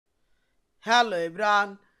Hello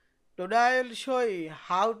everyone, today I will show you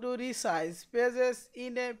how to resize pages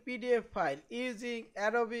in a PDF file using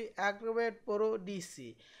Adobe Acrobat Pro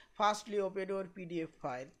DC. Firstly open your PDF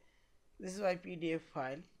file. This is my PDF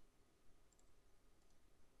file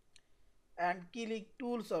and click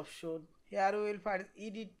tools option. Here we will find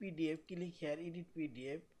edit PDF, click here edit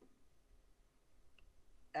PDF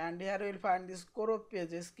and here we will find this crop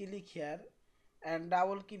pages, click here and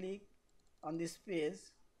double click on this page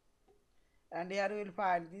and here we will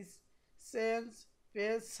find this change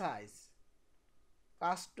page size,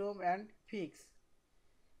 custom and fix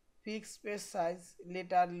page size,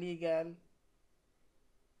 letter legal,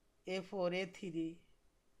 A4 A3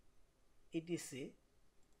 etc.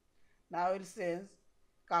 Now we'll change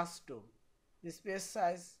custom, this page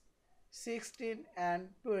size 16 and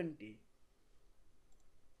 20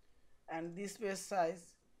 and this page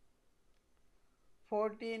size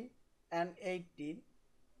 14 and 18.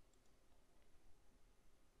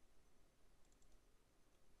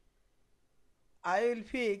 I will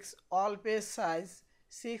fix all page size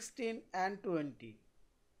 16 and 20.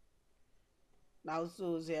 Now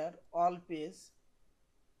choose here all page,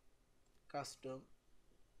 custom,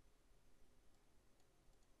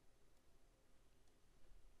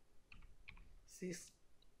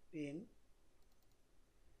 (16)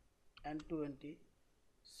 and 20,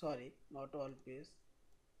 sorry, not all page,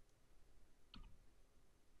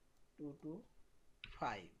 2 to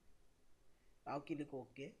 5. Now click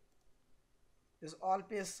OK. This all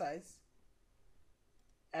page size,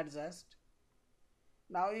 adjust.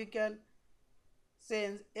 Now you can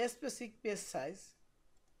change a specific page size.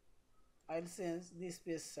 I'll change this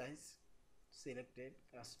page size, selected,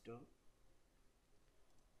 custom,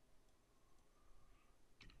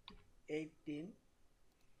 18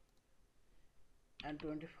 and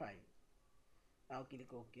 25. Now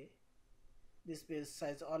click OK. This page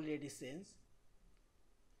size already changed.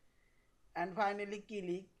 And finally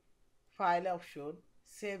click file option,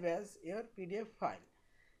 save as your PDF file.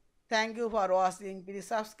 Thank you for watching. Please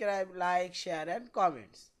subscribe, like, share and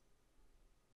comments.